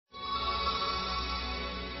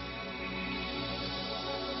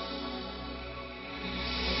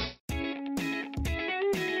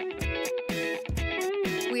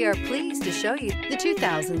We are pleased to show you the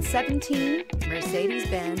 2017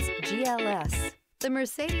 Mercedes-Benz GLS. The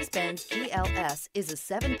Mercedes-Benz GLS is a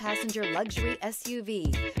 7-passenger luxury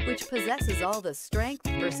SUV which possesses all the strength,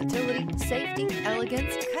 versatility, safety,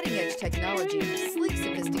 elegance, cutting-edge technology, sleek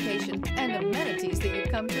sophistication, and amenities that you've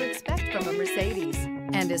come to expect from a Mercedes,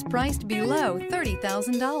 and is priced below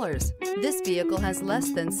 $30,000. This vehicle has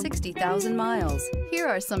less than 60,000 miles. Here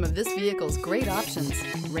are some of this vehicle's great options: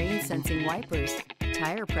 rain-sensing wipers,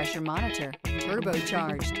 tire pressure monitor,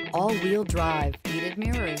 turbocharged, all-wheel drive, heated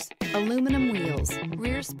mirrors, aluminum wheels,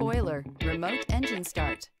 rear spoiler, remote engine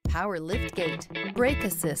start, power lift gate, brake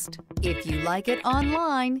assist. If you like it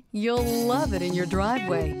online, you'll love it in your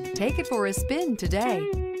driveway. Take it for a spin today.